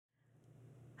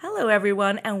Hello,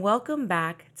 everyone, and welcome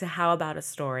back to How About a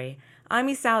Story. I'm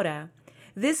Isauda.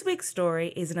 This week's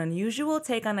story is an unusual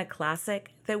take on a classic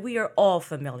that we are all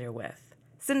familiar with,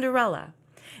 Cinderella.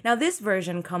 Now, this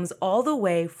version comes all the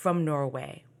way from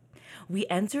Norway. We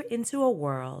enter into a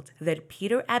world that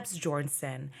Peter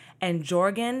Absjornsen and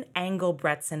Jorgen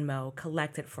Engelbretsen Moe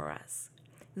collected for us.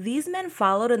 These men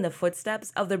followed in the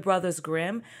footsteps of the Brothers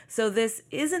Grimm, so this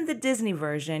isn't the Disney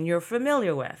version you're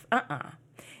familiar with.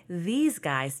 These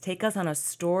guys take us on a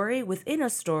story within a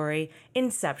story,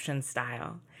 Inception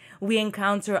style. We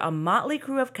encounter a motley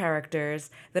crew of characters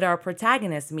that our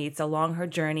protagonist meets along her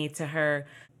journey to her,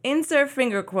 insert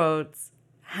finger quotes,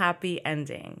 happy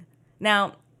ending.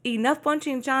 Now, enough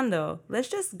ponchincando. Let's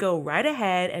just go right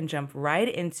ahead and jump right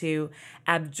into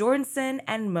Abjornsen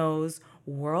and Moe's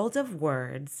World of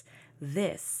Words.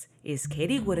 This is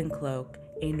Katie Woodencloak,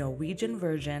 a Norwegian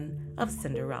version of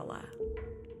Cinderella.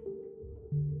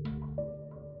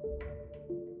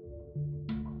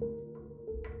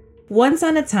 Once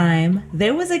on a time,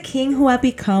 there was a king who had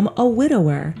become a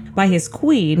widower. By his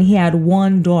queen, he had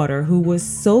one daughter who was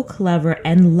so clever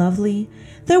and lovely,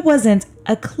 there wasn't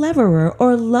a cleverer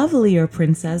or lovelier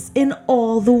princess in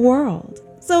all the world.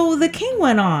 So the king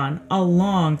went on a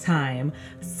long time,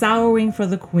 sorrowing for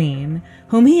the queen,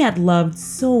 whom he had loved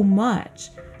so much.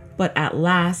 But at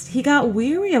last, he got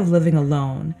weary of living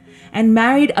alone and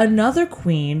married another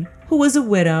queen who was a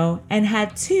widow and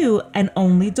had an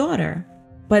only daughter.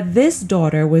 But this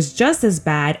daughter was just as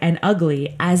bad and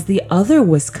ugly as the other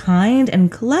was kind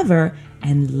and clever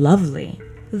and lovely.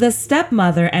 The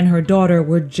stepmother and her daughter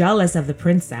were jealous of the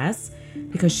princess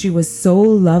because she was so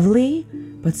lovely,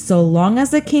 but so long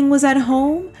as the king was at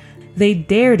home, they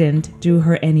daredn't do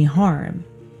her any harm.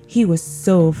 He was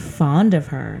so fond of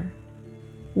her.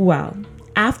 Well,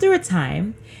 after a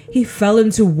time, he fell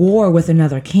into war with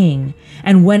another king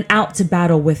and went out to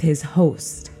battle with his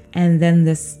host. And then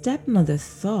the stepmother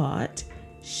thought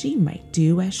she might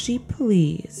do as she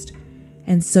pleased.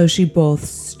 And so she both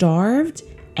starved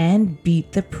and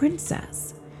beat the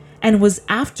princess, and was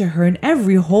after her in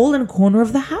every hole and corner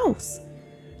of the house.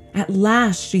 At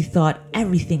last she thought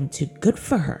everything too good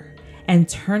for her, and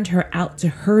turned her out to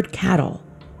herd cattle.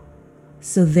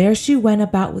 So there she went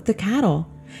about with the cattle,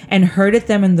 and herded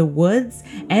them in the woods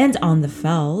and on the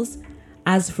fells.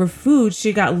 As for food,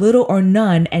 she got little or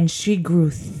none, and she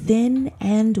grew thin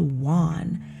and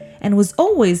wan, and was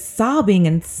always sobbing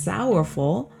and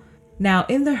sorrowful. Now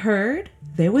in the herd,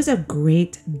 there was a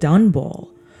great dun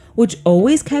bull, which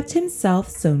always kept himself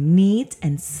so neat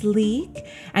and sleek,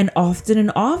 and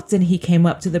often he came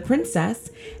up to the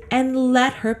princess and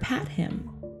let her pat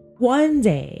him. One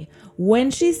day,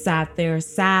 when she sat there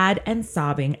sad and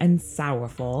sobbing and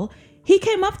sorrowful, he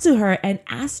came up to her and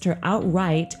asked her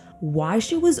outright why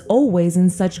she was always in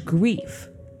such grief.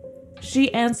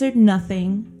 She answered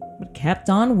nothing, but kept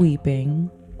on weeping.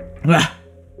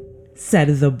 Said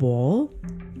the bull.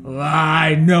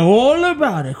 I know all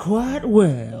about it quite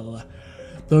well,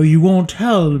 though you won't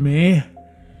tell me.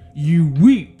 You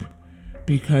weep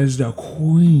because the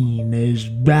queen is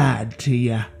bad to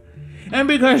you, and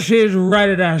because she's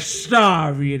ready to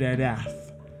starve you to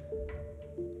death.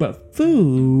 But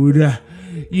food,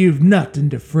 you've nothing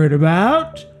to fret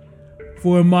about.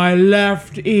 For in my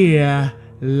left ear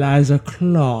lies a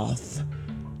cloth,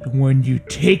 and when you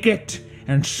take it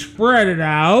and spread it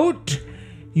out,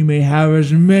 you may have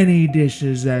as many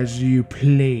dishes as you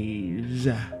please.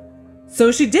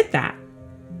 So she did that,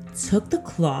 took the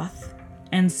cloth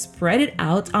and spread it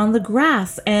out on the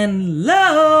grass, and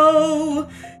lo!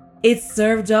 It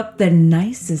served up the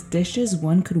nicest dishes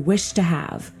one could wish to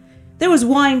have. There was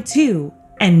wine too,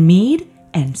 and mead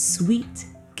and sweet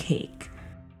cake.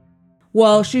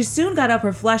 Well, she soon got up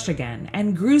her flesh again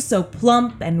and grew so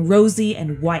plump and rosy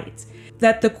and white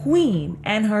that the queen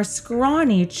and her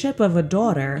scrawny chip of a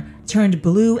daughter turned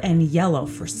blue and yellow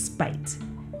for spite.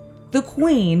 The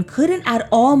queen couldn't at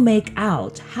all make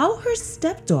out how her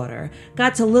stepdaughter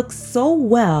got to look so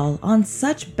well on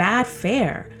such bad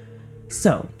fare.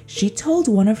 So she told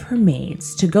one of her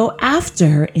maids to go after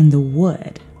her in the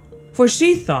wood, for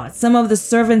she thought some of the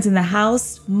servants in the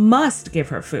house must give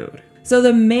her food. So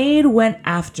the maid went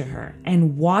after her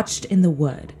and watched in the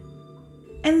wood.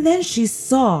 And then she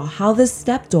saw how the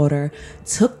stepdaughter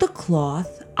took the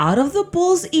cloth out of the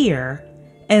bull's ear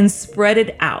and spread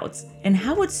it out, and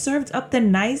how it served up the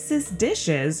nicest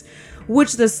dishes,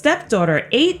 which the stepdaughter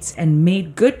ate and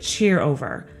made good cheer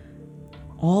over.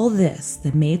 All this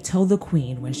the maid told the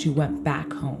queen when she went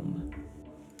back home.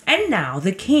 And now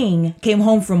the king came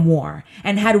home from war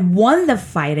and had won the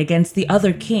fight against the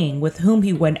other king with whom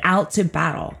he went out to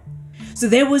battle. So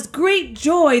there was great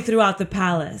joy throughout the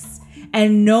palace,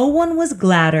 and no one was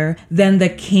gladder than the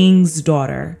king's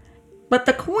daughter. But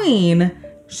the queen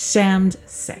shammed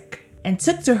sick and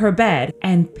took to her bed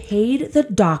and paid the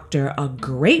doctor a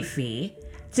great fee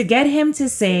to get him to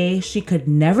say she could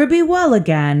never be well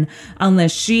again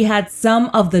unless she had some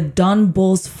of the dun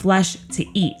bull's flesh to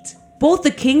eat. Both the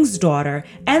king's daughter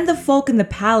and the folk in the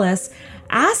palace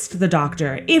asked the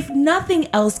doctor if nothing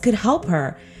else could help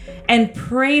her and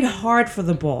prayed hard for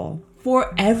the bull,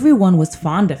 for everyone was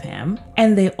fond of him,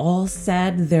 and they all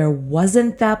said there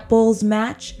wasn't that bull's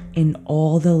match in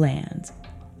all the land.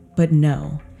 But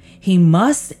no, he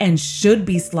must and should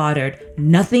be slaughtered.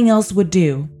 Nothing else would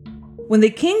do. When the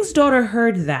king's daughter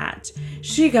heard that,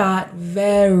 she got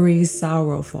very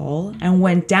sorrowful and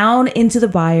went down into the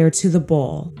byre to the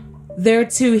bull. There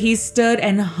too he stood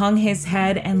and hung his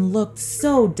head and looked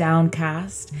so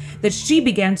downcast that she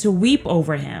began to weep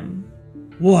over him.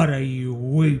 What are you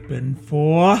weeping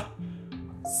for?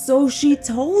 So she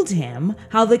told him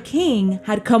how the king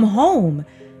had come home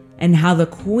and how the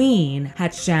queen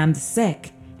had shammed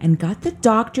sick and got the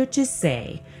doctor to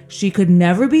say she could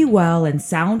never be well and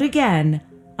sound again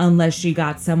unless she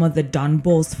got some of the dun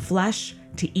bull's flesh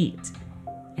to eat.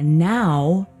 And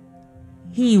now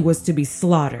he was to be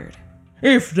slaughtered.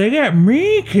 If they get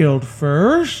me killed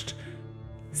first,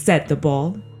 said the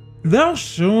bull, they'll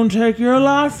soon take your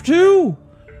life too.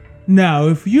 Now,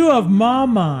 if you have my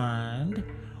mind,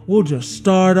 we'll just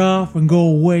start off and go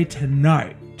away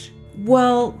tonight.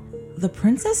 Well, the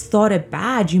princess thought it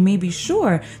bad, you may be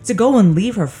sure, to go and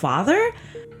leave her father,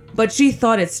 but she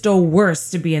thought it still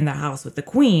worse to be in the house with the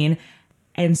queen,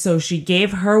 and so she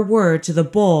gave her word to the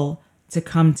bull to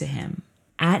come to him.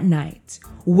 At night,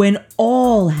 when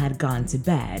all had gone to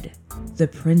bed, the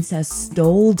princess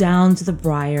stole down to the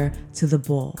byre to the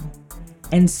bull.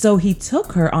 And so he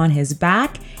took her on his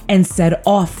back and set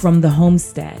off from the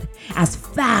homestead as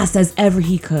fast as ever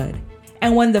he could.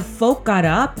 And when the folk got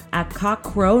up at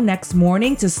cockcrow next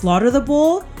morning to slaughter the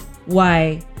bull,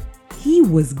 why, he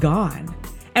was gone.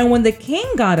 And when the king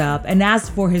got up and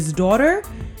asked for his daughter,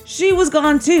 she was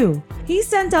gone too. He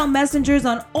sent out messengers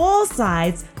on all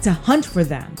sides to hunt for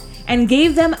them and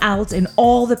gave them out in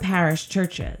all the parish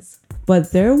churches.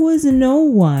 But there was no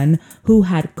one who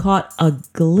had caught a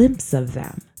glimpse of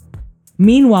them.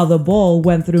 Meanwhile, the bull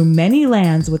went through many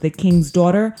lands with the king's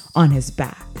daughter on his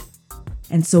back.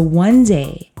 And so one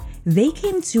day, they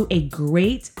came to a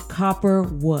great copper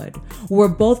wood where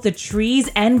both the trees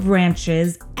and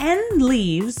branches and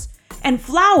leaves and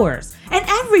flowers and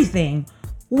everything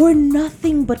were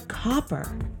nothing but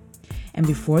copper. And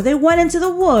before they went into the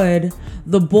wood,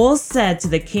 the bull said to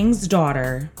the king's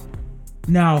daughter,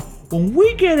 Now, when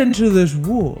we get into this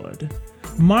wood,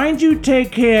 mind you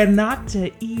take care not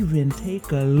to even take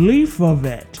a leaf of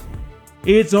it.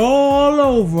 It's all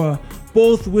over,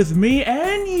 both with me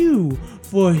and you,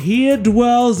 for here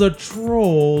dwells a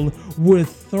troll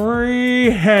with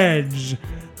 3 heads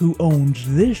who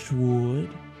owns this wood.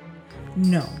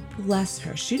 No, bless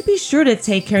her. She'd be sure to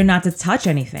take care not to touch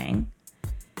anything.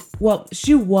 Well,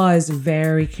 she was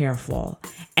very careful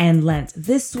and leant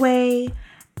this way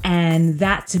and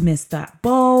that to miss that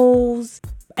boughs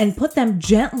and put them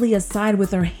gently aside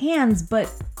with her hands,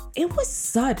 but it was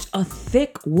such a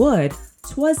thick wood,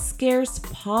 'twas scarce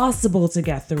possible to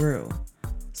get through.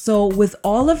 So with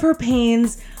all of her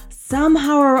pains,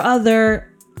 somehow or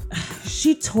other,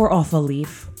 she tore off a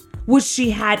leaf, which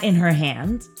she had in her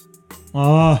hand.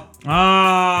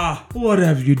 What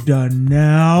have you done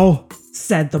now?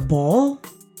 Said the bull.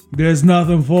 There's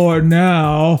nothing for it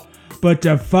now but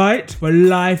to fight for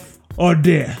life or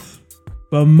death.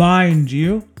 But mind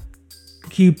you,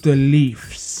 keep the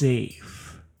leaf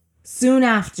safe. Soon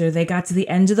after, they got to the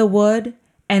end of the wood,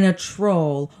 and a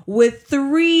troll with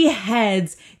 3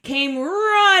 heads came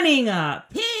running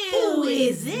up. Who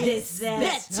is this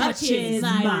that touches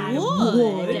my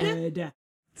wood?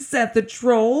 Said the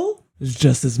troll. It's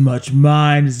just as much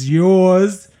mine as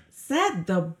yours. Said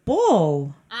the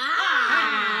bull.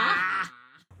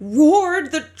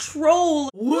 Roared the troll.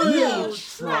 We'll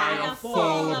try to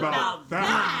fall about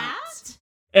that.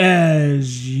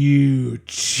 As you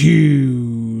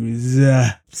choose.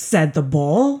 Said the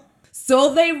bull.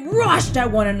 So they rushed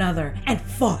at one another and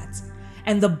fought.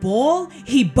 And the bull,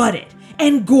 he butted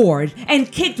and gored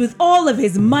and kicked with all of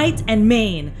his might and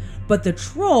main. But the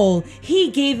troll, he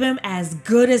gave him as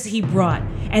good as he brought.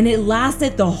 And it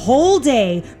lasted the whole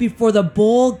day before the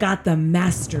bull got the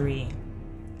mastery.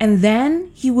 And then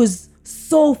he was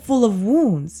so full of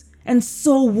wounds and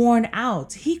so worn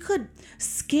out, he could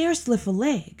scarce lift a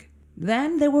leg.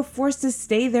 Then they were forced to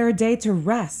stay there a day to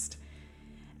rest.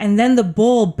 And then the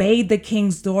bull bade the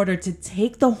king's daughter to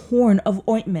take the horn of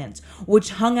ointment,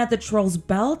 which hung at the troll's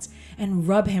belt, and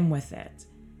rub him with it.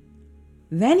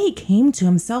 Then he came to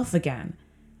himself again,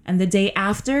 and the day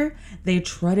after, they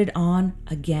trudged on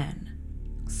again.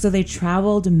 So they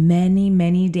traveled many,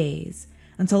 many days,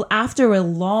 until after a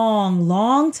long,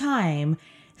 long time,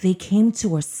 they came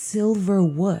to a silver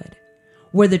wood,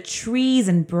 where the trees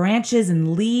and branches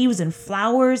and leaves and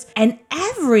flowers and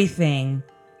everything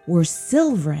were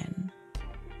silvern.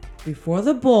 Before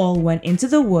the bull went into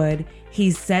the wood,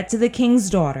 he said to the king's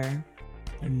daughter,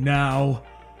 And now,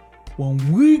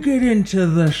 when we get into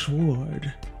this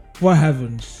wood, for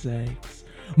heaven's sakes,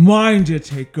 mind you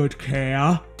take good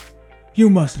care. You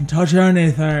mustn't touch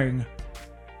anything,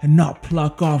 and not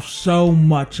pluck off so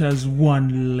much as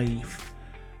one leaf,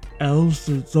 else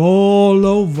it's all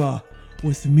over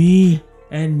with me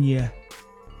and you.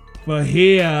 For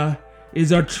here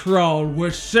is a troll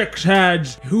with 6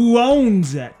 heads who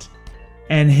owns it,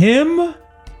 and him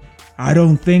I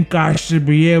don't think I should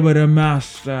be able to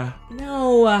master.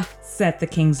 No, said the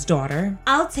king's daughter.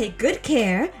 I'll take good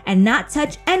care and not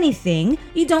touch anything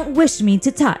you don't wish me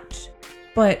to touch.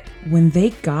 But when they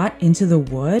got into the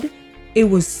wood, it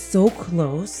was so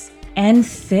close and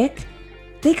thick,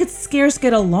 they could scarce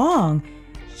get along.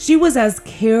 She was as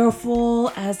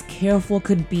careful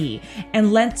could be,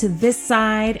 and leant to this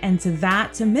side and to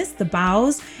that to miss the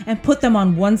boughs and put them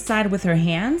on one side with her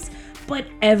hands. But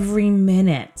every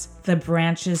minute, the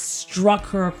branches struck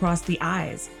her across the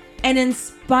eyes. And in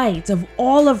spite of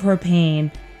all of her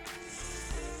pain,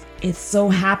 it so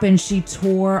happened she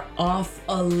tore off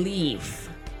a leaf.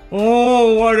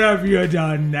 Oh, what have you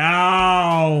done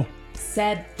now?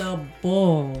 Said the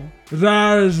bull.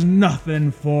 There's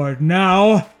nothing for it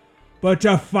now but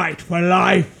to fight for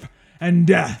life and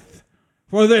death.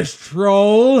 For this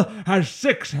troll has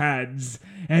 6 heads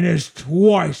and is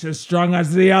twice as strong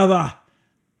as the other.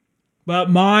 But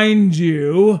mind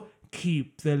you,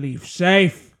 keep the leaf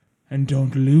safe and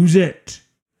don't lose it.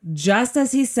 Just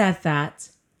as he said that,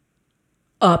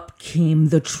 up came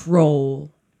the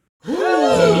troll.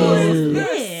 Who's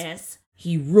this?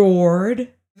 He roared.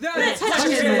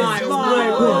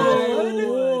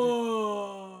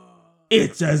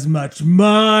 It's as much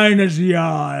mine as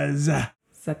yours.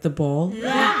 Said the bull.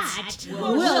 That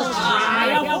we'll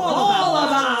try all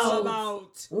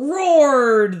about.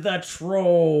 Roared the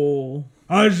troll.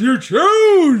 As you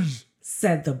choose.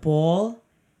 Said the bull,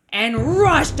 and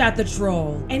rushed at the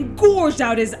troll, and gorged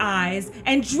out his eyes,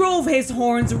 and drove his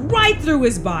horns right through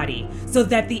his body, so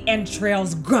that the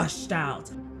entrails gushed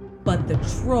out. But the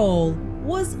troll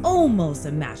was almost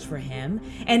a match for him,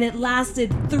 and it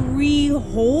lasted 3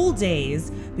 whole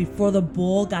days before the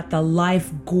bull got the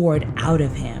life gored out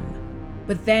of him.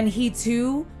 But then he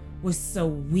too was so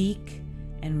weak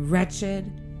and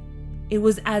wretched, it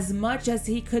was as much as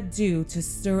he could do to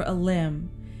stir a limb,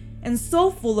 and so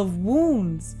full of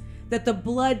wounds that the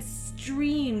blood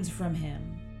streamed from him.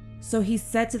 So he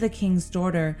said to the king's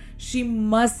daughter, she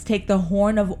must take the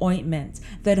horn of ointment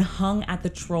that hung at the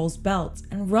troll's belt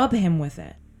and rub him with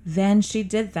it. Then she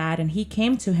did that, and he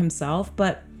came to himself,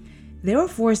 but they were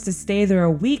forced to stay there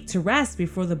a week to rest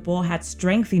before the bull had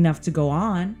strength enough to go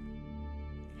on.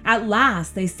 At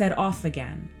last they set off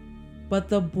again, but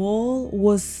the bull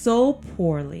was so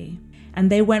poorly, and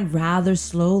they went rather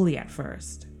slowly at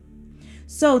first.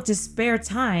 So, to spare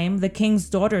time, the king's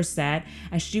daughter said,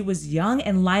 as she was young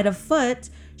and light of foot,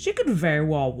 she could very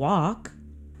well walk.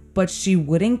 But she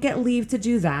wouldn't get leave to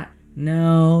do that.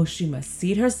 No, she must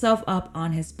seat herself up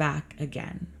on his back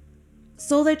again.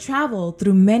 So they traveled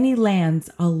through many lands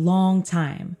a long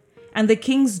time, and the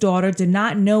king's daughter did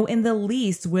not know in the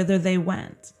least whither they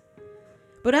went.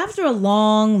 But after a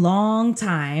long, long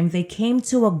time, they came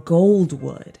to a gold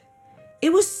wood.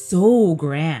 It was so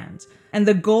grand, and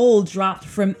the gold dropped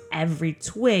from every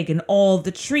twig, and all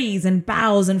the trees and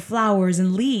boughs and flowers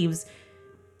and leaves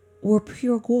were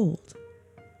pure gold.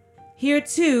 Here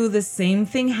too, the same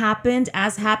thing happened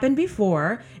as happened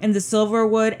before in the silver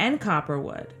wood and copper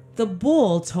wood. The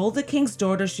bull told the king's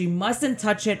daughter she mustn't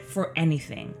touch it for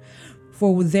anything,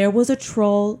 for there was a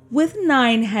troll with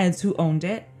 9 heads who owned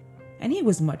it, and he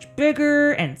was much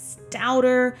bigger and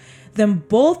stouter than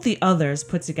both the others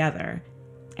put together.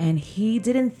 And he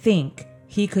didn't think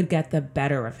he could get the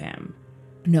better of him.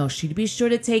 No, she'd be sure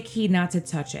to take heed not to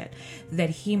touch it,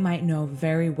 that he might know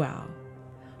very well.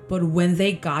 But when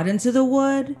they got into the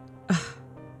wood,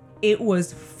 it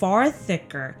was far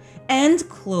thicker and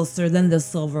closer than the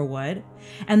silver wood,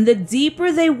 and the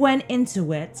deeper they went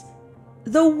into it,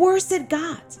 the worse it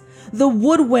got. The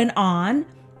wood went on,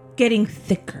 getting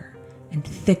thicker and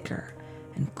thicker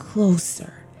and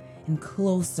closer and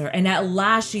closer, and at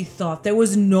last she thought there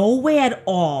was no way at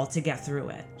all to get through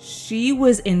it. She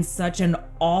was in such an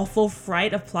awful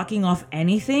fright of plucking off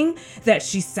anything that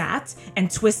she sat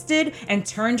and twisted and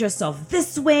turned herself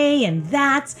this way and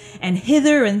that and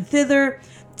hither and thither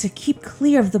to keep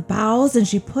clear of the boughs, and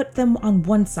she put them on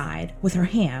one side with her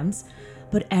hands,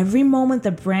 but every moment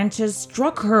the branches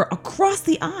struck her across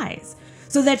the eyes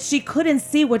so that she couldn't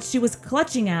see what she was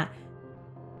clutching at.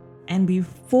 And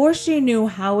before she knew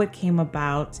how it came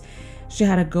about, she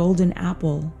had a golden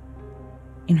apple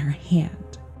in her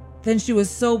hand. Then she was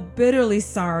so bitterly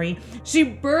sorry, she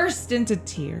burst into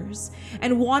tears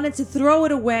and wanted to throw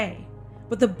it away.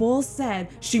 But the bull said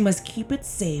she must keep it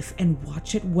safe and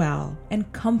watch it well,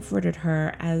 and comforted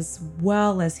her as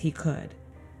well as he could.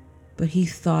 But he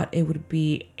thought it would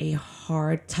be a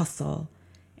hard tussle,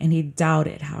 and he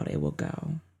doubted how they will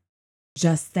go.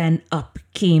 Just then up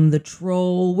came the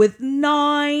troll with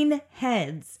 9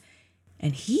 heads,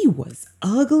 and he was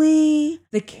ugly.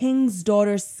 The king's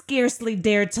daughter scarcely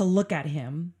dared to look at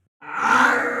him.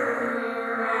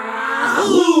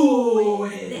 Who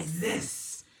is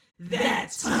this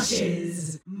that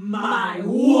touches my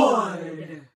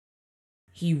wood?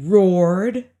 He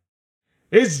roared.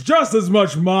 It's just as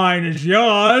much mine as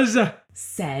yours,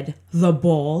 Said the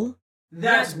bull.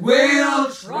 That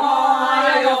we'll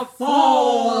try a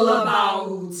fall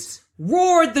about.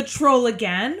 Roared the troll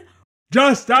again.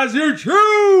 just as you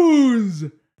choose,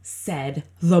 said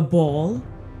the bull.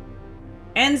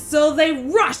 And so they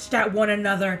rushed at one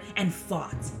another and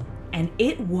fought, and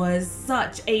it was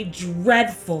such a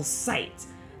dreadful sight.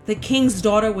 The king's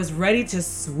daughter was ready to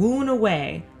swoon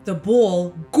away. The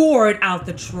bull gored out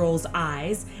the troll's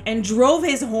eyes and drove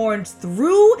his horns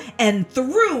through and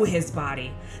through his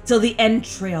body till the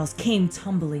entrails came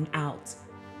tumbling out.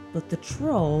 But the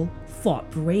troll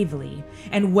fought bravely,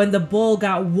 and when the bull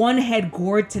got one head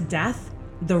gored to death,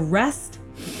 the rest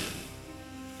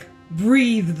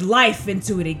breathed life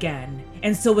into it again.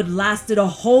 And so it lasted a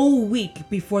whole week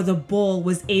before the bull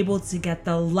was able to get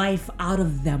the life out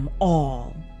of them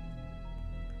all.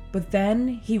 But then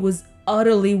he was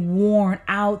utterly worn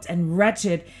out and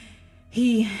wretched.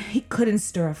 He couldn't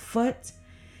stir a foot,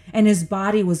 and his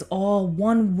body was all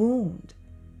one wound.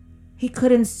 He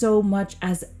couldn't so much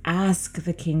as ask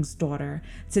the king's daughter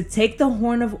to take the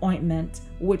horn of ointment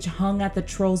which hung at the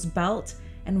troll's belt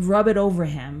and rub it over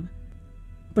him.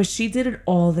 But she did it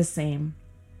all the same.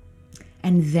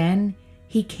 And then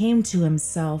he came to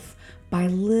himself by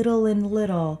little and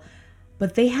little,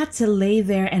 but they had to lay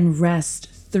there and rest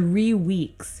 3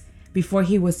 weeks before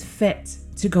he was fit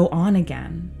to go on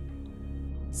again.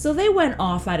 So they went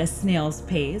off at a snail's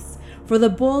pace, for the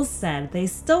bulls said they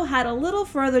still had a little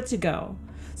further to go.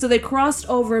 So they crossed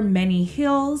over many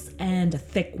hills and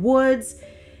thick woods.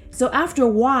 So after a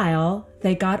while,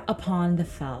 they got upon the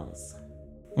fells.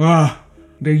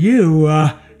 Do you,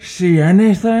 see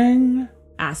anything?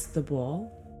 Asked the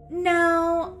bull.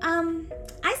 No,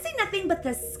 I see nothing but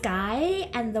the sky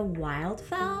and the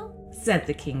wildfowl, Said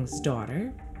the king's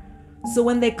daughter. So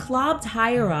when they clobbed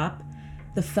higher up,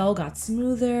 the fell got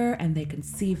smoother and they could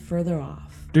see further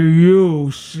off. Do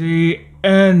you see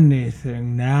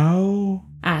anything now?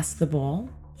 Asked the bull.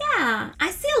 Yeah, I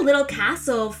see a little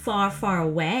castle far, far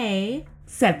away.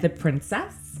 Said the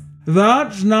princess.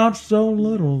 That's not so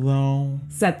little, though.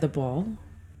 Said the bull.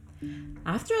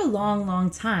 After a long, long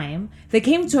time, they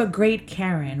came to a great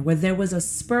cairn where there was a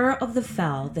spur of the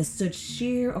fell that stood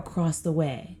sheer across the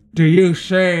way. Do you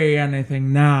see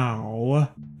anything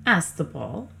now? Asked the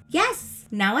bull. Yes,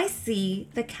 now I see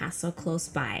the castle close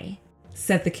by.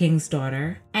 Said the king's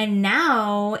daughter. And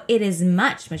now it is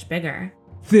much, much bigger.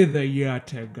 Thither you're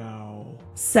to go.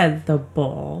 Said the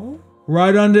bull.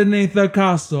 Right underneath the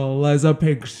castle is a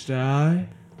pigsty,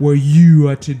 where you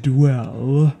are to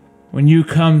dwell. When you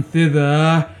come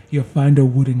thither, you'll find a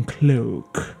wooden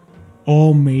cloak,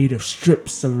 all made of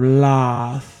strips of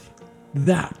lath.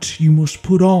 That you must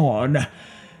put on,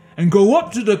 and go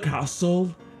up to the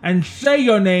castle, and say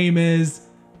your name is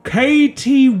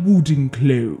Katie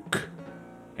Woodencloak,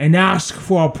 and ask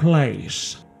for a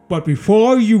place. But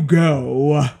before you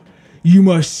go, you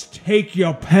must take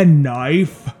your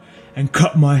penknife and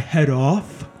cut my head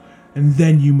off, and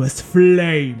then you must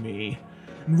flay me,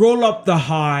 and roll up the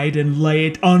hide and lay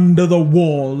it under the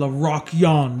wall of rock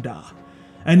yonder.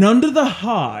 And under the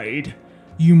hide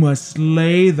you must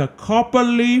lay the copper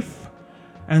leaf,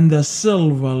 and the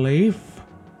silver leaf,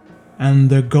 and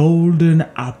the golden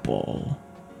apple.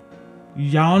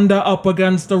 Yonder up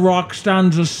against the rock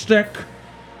stands a stick,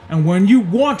 and when you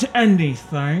want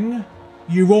anything,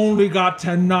 you've only got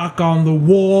to knock on the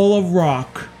wall of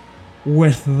rock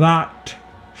with that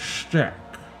stick.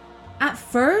 At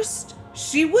first,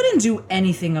 she wouldn't do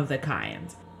anything of the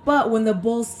kind. But when the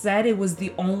bull said it was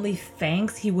the only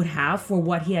thanks he would have for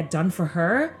what he had done for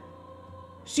her,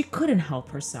 she couldn't help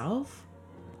herself.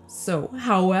 So,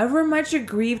 however much it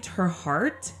grieved her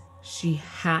heart, she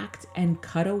hacked and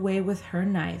cut away with her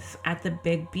knife at the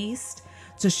big beast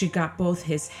till she got both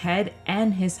his head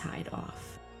and his hide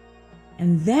off.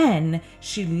 And then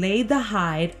she laid the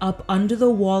hide up under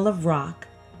the wall of rock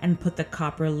and put the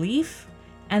copper leaf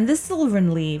and the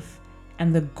silvern leaf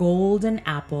and the golden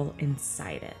apple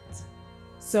inside it.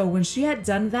 So when she had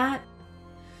done that,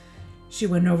 she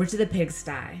went over to the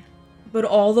pigsty. But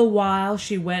all the while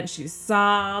she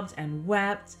sobbed and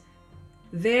wept.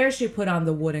 There she put on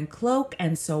the wooden cloak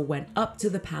and so went up to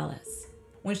the palace.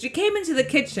 When she came into the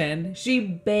kitchen, she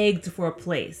begged for a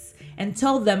place and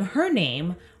told them her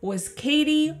name was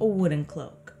Katie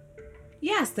Woodencloak.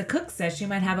 Yes, the cook said she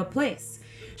might have a place.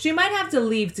 She might have to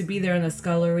leave to be there in the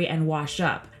scullery and wash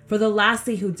up, for the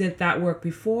lassie who did that work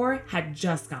before had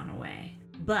just gone away.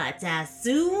 But as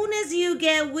soon as you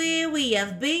get weary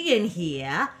of being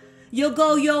here, you'll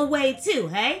go your way too,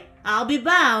 hey? I'll be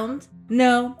bound.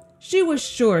 No, she was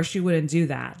sure she wouldn't do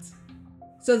that.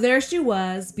 So there she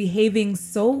was, behaving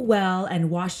so well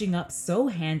and washing up so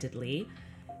handedly.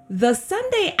 The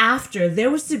Sunday after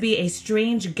there was to be a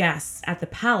strange guest at the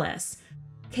palace,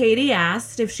 Katie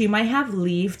asked if she might have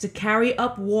leave to carry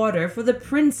up water for the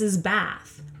prince's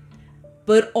bath.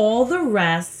 But all the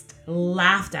rest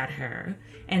laughed at her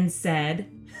and said,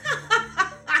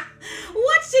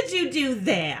 What should you do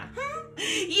there?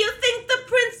 You think the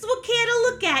prince will care to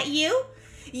look at you?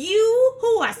 You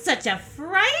who are such a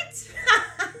fright?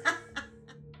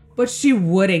 But she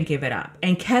wouldn't give it up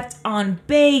and kept on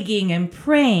begging and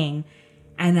praying.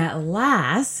 And at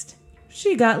last,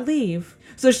 she got leave.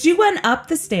 So she went up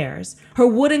the stairs. Her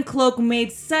wooden cloak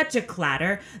made such a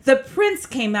clatter, the prince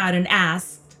came out and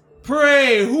asked,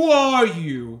 Pray, who are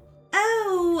you?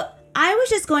 Oh, I was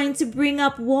just going to bring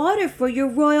up water for your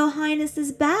Royal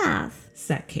Highness's bath,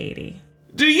 said Katie.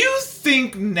 Do you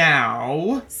think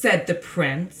now Said the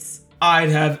prince. I'd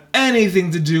have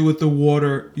anything to do with the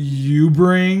water you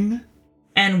bring?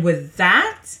 And with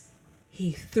that,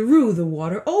 he threw the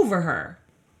water over her.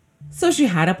 So she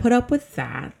had to put up with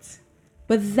that.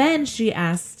 But then she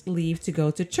asked leave to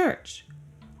go to church.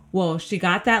 Well, she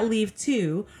got that leave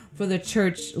too, for the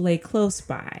church lay close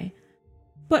by.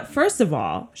 But first of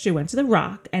all, she went to the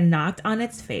rock and knocked on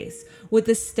its face with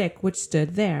the stick which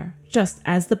stood there, just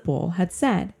as the bull had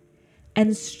said.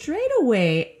 And straight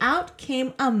away out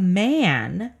came a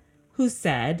man who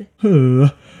said,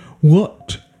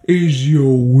 What is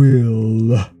your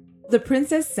will? The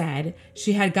princess said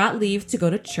she had got leave to go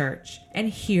to church and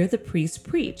hear the priest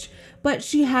preach, but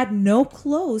she had no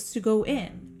clothes to go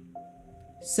in.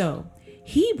 So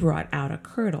he brought out a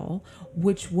kirtle,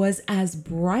 which was as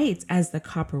bright as the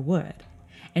copper wood,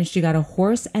 and she got a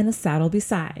horse and a saddle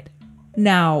beside.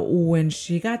 Now, when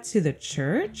she got to the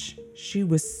church, she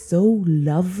was so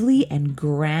lovely and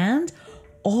grand,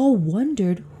 all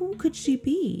wondered who could she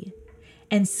be.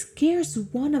 And scarce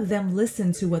one of them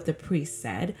listened to what the priest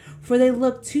said, for they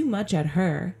looked too much at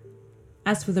her.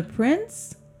 As for the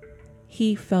prince,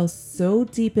 he fell so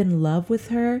deep in love with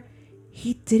her,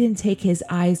 he didn't take his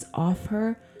eyes off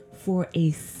her for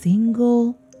a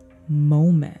single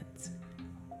moment.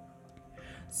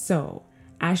 So,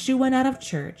 as she went out of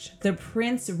church, the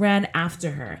prince ran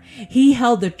after her. He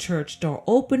held the church door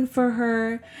open for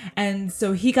her, and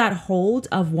so he got hold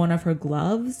of one of her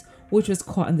gloves, which was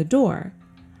caught in the door.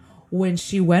 When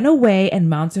she went away and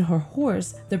mounted her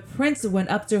horse, the prince went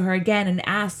up to her again and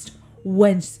asked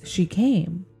whence she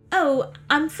came. Oh,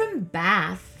 I'm from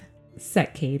Bath,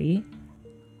 said Katie.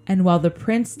 And while the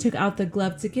prince took out the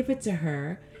glove to give it to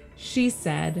her, she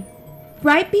said,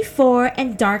 Bright before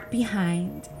and dark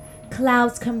behind,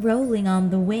 clouds come rolling on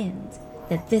the wind,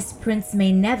 that this prince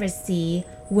may never see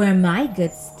where my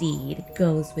good steed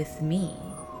goes with me.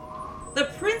 The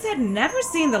prince had never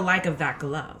seen the like of that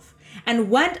glove, and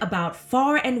went about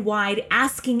far and wide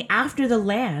asking after the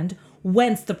land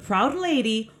whence the proud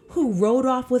lady who rode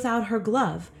off without her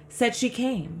glove said she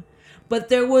came. But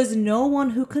there was no one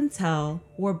who could tell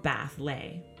where Bath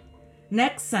lay.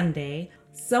 Next Sunday,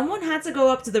 someone had to go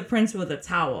up to the prince with a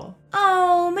towel.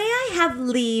 Oh, may I have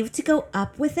leave to go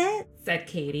up with it? Said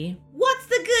Katie. What's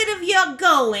the good of your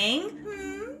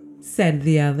going? Said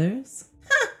the others.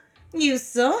 You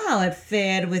saw how it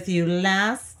fared with you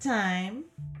last time.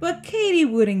 But Katie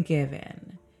wouldn't give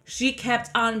in. She kept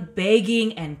on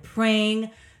begging and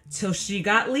praying till she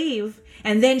got leave,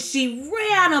 and then she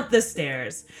ran up the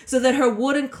stairs so that her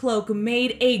wooden cloak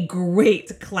made a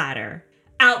great clatter.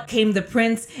 Out came the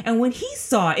prince, and when he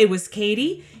saw it was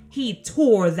Katie, he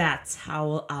tore that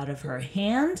towel out of her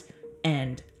hand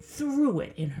and threw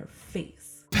it in her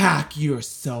face. Pack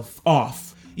yourself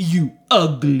off, you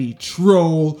ugly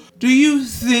troll. Do you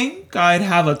think I'd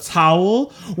have a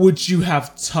towel which you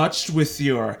have touched with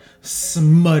your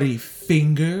smutty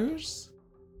fingers?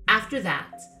 After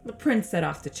that, the prince set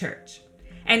off to church,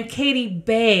 and Katie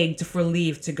begged for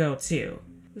leave to go too.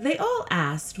 They all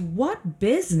asked what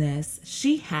business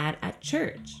she had at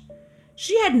church.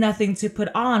 She had nothing to put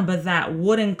on but that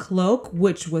wooden cloak,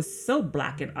 which was so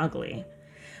black and ugly.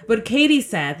 But Katie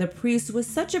said the priest was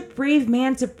such a brave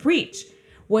man to preach.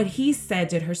 What he said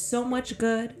did her so much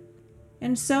good.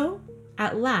 And so,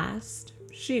 at last,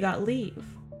 she got leave.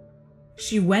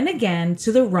 She went again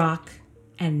to the rock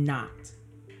and knocked.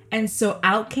 And so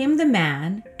out came the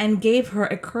man and gave her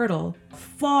a kirtle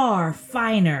far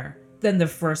finer than the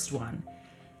first one.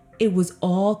 It was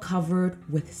all covered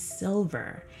with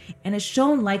silver, and it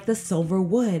shone like the silver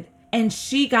wood. And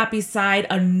she got beside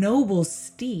a noble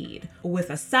steed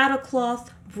with a saddlecloth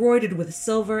broidered with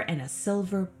silver and a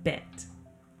silver bit.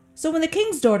 So when the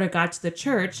king's daughter got to the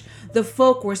church, the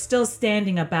folk were still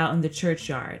standing about in the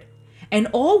churchyard, and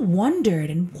all wondered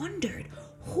and wondered,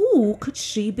 who could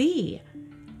she be?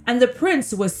 And the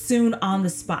prince was soon on the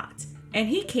spot, and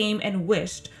he came and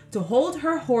wished to hold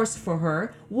her horse for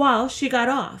her while she got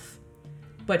off.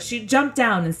 But she jumped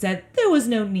down and said there was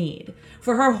no need,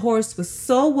 for her horse was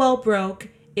so well broke,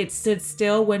 it stood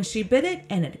still when she bid it,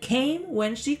 and it came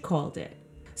when she called it.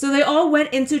 So they all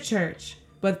went into church,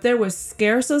 but there was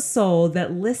scarce a soul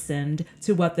that listened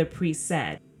to what the priest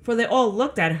said, for they all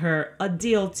looked at her a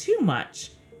deal too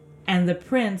much, and the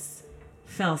prince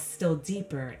fell still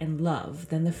deeper in love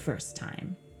than the first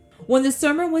time. When the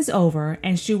sermon was over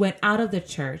and she went out of the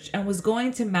church and was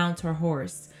going to mount her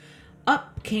horse,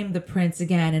 up came the prince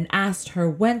again and asked her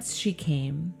whence she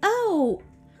came. Oh,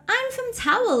 I'm from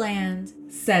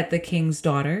Towerland, said the king's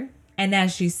daughter, and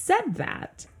as she said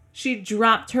that, she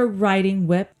dropped her riding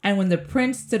whip, and when the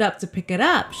prince stood up to pick it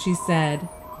up, she said,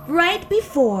 bright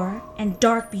before and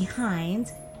dark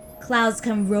behind, clouds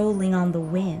come rolling on the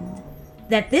wind,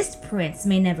 that this prince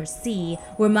may never see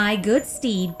where my good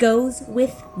steed goes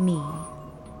with me.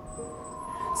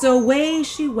 So away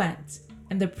she went,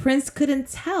 and the prince couldn't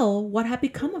tell what had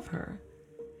become of her.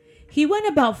 He went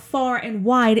about far and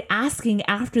wide asking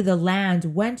after the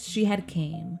land whence she had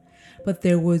came, but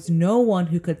there was no one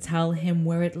who could tell him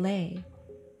where it lay,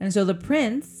 and so the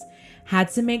prince had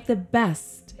to make the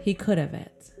best he could of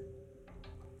it.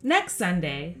 Next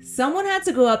Sunday, someone had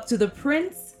to go up to the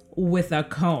prince with a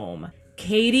comb.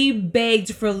 Katie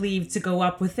begged for leave to go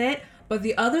up with it, but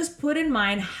the others put in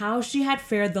mind how she had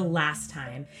fared the last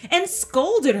time and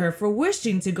scolded her for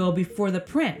wishing to go before the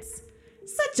prince.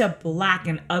 Such a black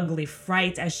and ugly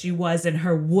fright as she was in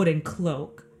her wooden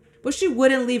cloak. But she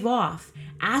wouldn't leave off,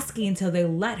 asking until they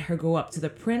let her go up to the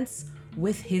prince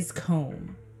with his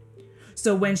comb.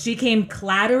 So when she came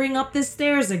clattering up the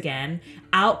stairs again,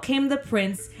 out came the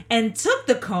prince and took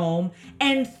the comb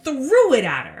and threw it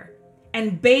at her,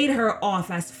 and bade her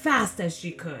off as fast as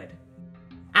she could.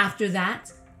 After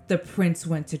that, the prince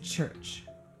went to church,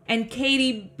 and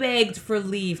Katie begged for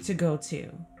leave to go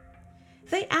too.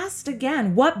 They asked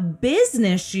again what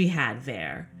business she had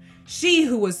there, she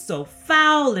who was so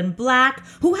foul and black,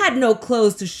 who had no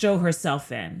clothes to show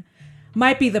herself in.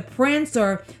 Might be the prince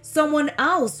or someone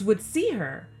else would see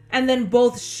her, and then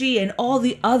both she and all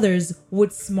the others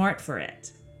would smart for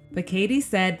it. But Katie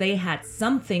said they had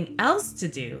something else to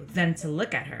do than to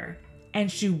look at her, and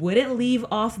she wouldn't leave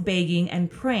off begging and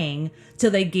praying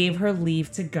till they gave her leave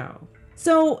to go.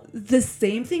 So the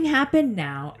same thing happened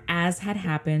now as had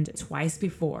happened twice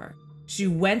before. She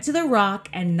went to the rock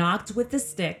and knocked with the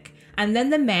stick, and then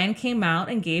the man came out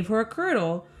and gave her a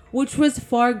kirtle, which was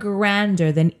far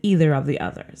grander than either of the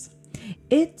others.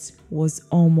 It was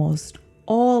almost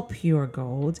all pure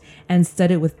gold and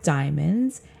studded with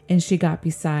diamonds, and she got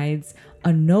besides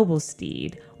a noble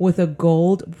steed with a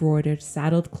gold broidered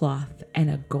saddled cloth and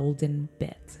a golden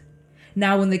bit.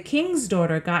 Now when the king's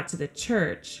daughter got to the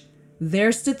church,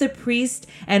 there stood the priest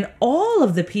and all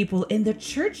of the people in the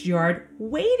churchyard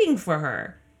waiting for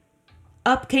her.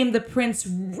 Up came the prince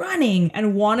running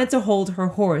and wanted to hold her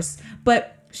horse,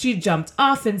 but she jumped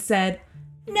off and said,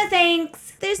 no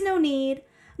thanks, there's no need.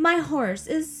 My horse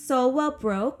is so well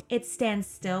broke, it stands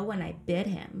still when I bid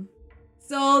him.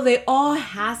 So they all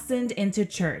hastened into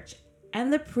church,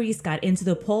 and the priest got into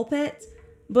the pulpit,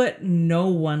 but no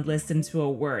one listened to a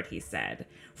word he said,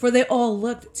 for they all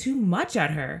looked too much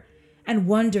at her and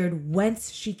wondered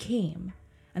whence she came.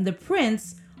 And the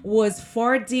prince was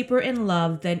far deeper in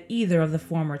love than either of the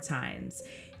former times.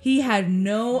 He had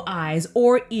no eyes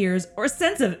or ears or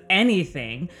sense of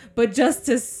anything but just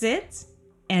to sit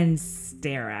and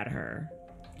stare at her.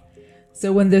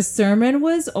 So when the sermon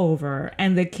was over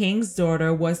and the king's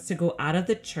daughter was to go out of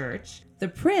the church, the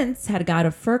prince had got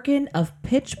a firkin of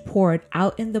pitch poured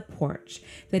out in the porch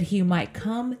that he might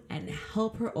come and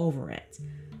help her over it.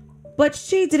 But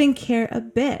she didn't care a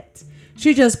bit.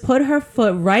 She just put her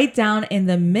foot right down in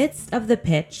the midst of the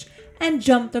pitch and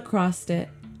jumped across it.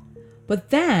 But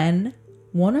then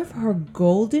one of her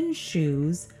golden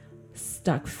shoes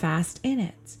stuck fast in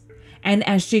it. And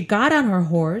as she got on her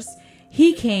horse,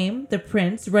 he came, the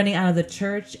prince, running out of the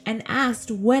church and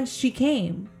asked whence she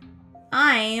came.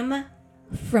 I'm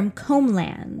from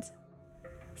Combland,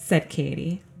 said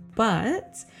Katie.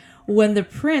 But when the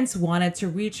prince wanted to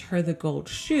reach her the gold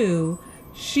shoe,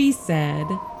 she said,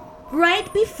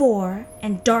 Bright before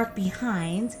and dark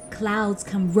behind, clouds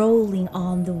come rolling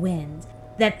on the wind,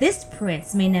 that this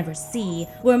prince may never see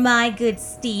where my good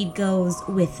steed goes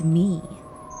with me.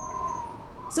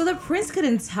 So the prince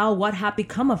couldn't tell what had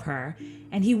become of her,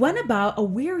 and he went about a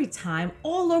weary time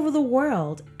all over the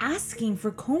world asking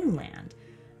for Combland.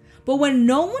 But when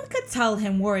no one could tell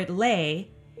him where it lay,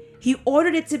 he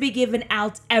ordered it to be given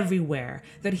out everywhere,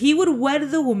 that he would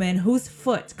wed the woman whose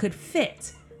foot could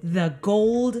fit the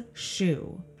gold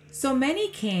shoe. So many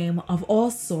came of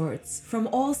all sorts, from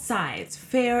all sides,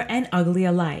 fair and ugly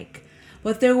alike.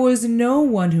 But there was no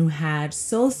one who had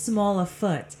so small a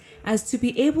foot as to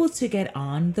be able to get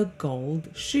on the gold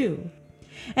shoe.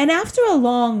 And after a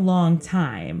long, long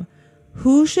time,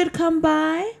 who should come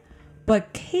by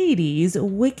but Katie's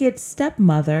wicked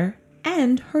stepmother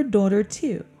and her daughter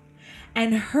too.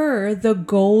 And her the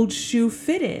gold shoe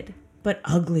fitted, but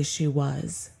ugly she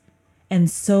was, and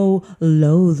so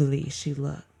loathly she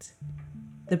looked.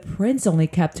 The prince only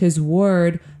kept his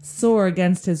word, sore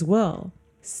against his will.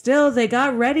 Still, they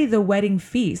got ready the wedding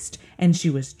feast, and she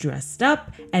was dressed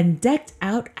up and decked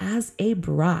out as a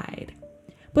bride.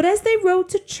 But as they rode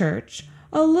to church,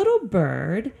 a little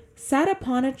bird sat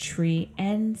upon a tree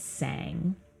and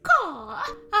sang. Caw,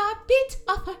 a bit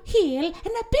of her heel and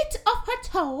a bit of her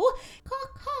toe. Caw,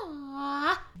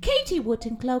 caw. Katie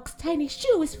Woodencloak's tiny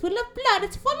shoe is full of blood.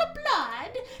 It's full of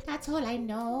blood. That's all I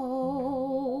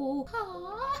know.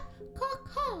 Caw, caw,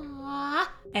 caw.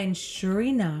 And sure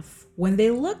enough, when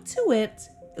they looked to it,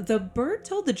 the bird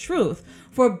told the truth,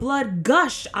 for blood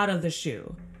gushed out of the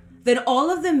shoe. Then all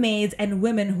of the maids and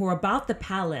women who were about the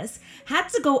palace had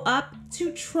to go up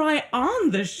to try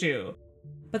on the shoe.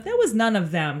 But there was none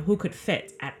of them who could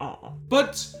fit at all.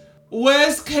 But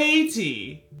where's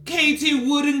Katie? Katie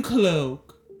Woodencloak?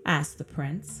 Asked the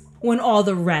prince, when all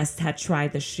the rest had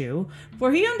tried the shoe,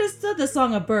 for he understood the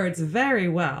song of birds very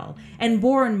well, and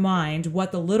bore in mind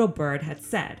what the little bird had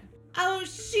said. Oh,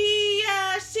 she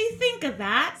think of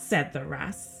that, said the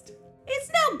rest.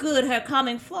 It's no good her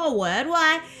coming forward.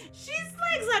 Why, she's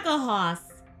legs like a horse.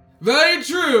 Very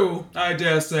true, I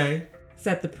dare say,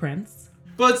 said the prince.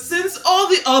 But since all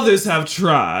the others have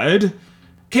tried,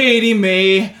 Katie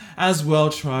may as well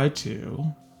try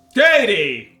too.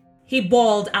 Katie! He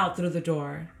bawled out through the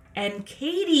door, and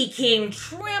Katie came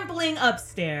trampling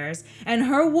upstairs, and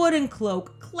her wooden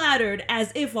cloak clattered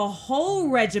as if a whole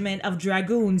regiment of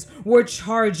dragoons were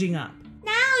charging up.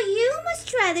 Now you must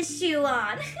try the shoe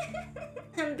on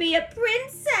and be a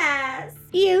princess.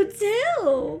 You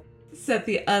too, said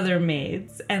the other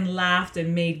maids, and laughed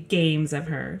and made games of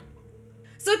her.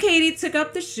 So Katie took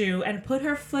up the shoe and put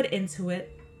her foot into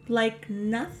it like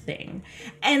nothing,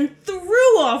 and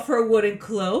threw off her wooden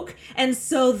cloak, and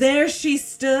so there she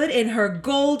stood in her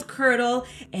gold kirtle,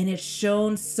 and it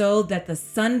shone so that the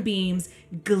sunbeams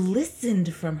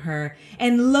glistened from her,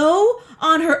 and lo,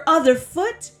 on her other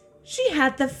foot she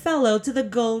had the fellow to the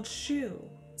gold shoe.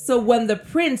 So when the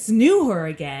prince knew her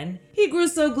again, he grew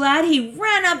so glad he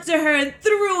ran up to her and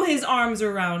threw his arms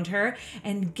around her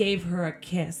and gave her a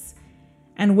kiss.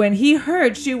 And when he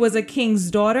heard she was a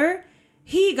king's daughter,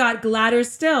 he got gladder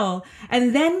still,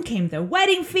 and then came the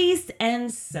wedding feast,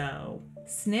 and so,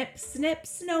 snip, snip,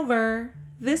 snover,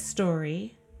 this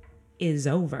story is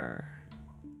over.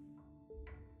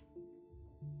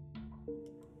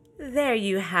 There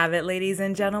you have it, ladies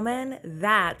and gentlemen.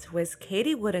 That was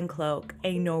Katie Woodencloak,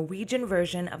 a Norwegian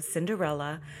version of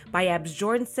Cinderella by Ebbs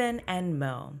Jorgensen and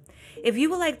Mo. If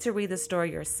you would like to read the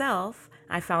story yourself,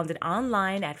 I found it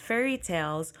online at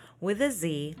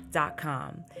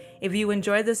fairytaleswithaz.com. If you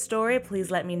enjoyed the story,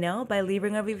 please let me know by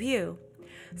leaving a review.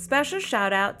 Special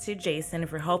shout out to Jason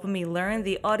for helping me learn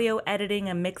the audio editing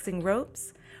and mixing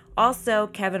ropes. Also,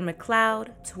 Kevin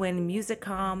MacLeod, Twin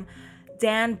Musicom,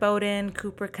 Dan Bowden,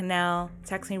 Cooper Cannell,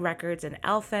 Texting Records, and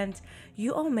Elephant,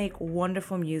 you all make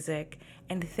wonderful music,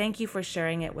 and thank you for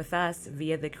sharing it with us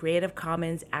via the Creative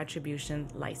Commons Attribution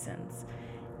License.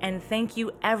 And thank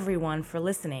you everyone for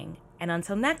listening. And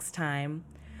until next time,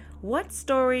 what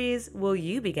stories will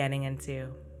you be getting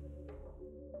into?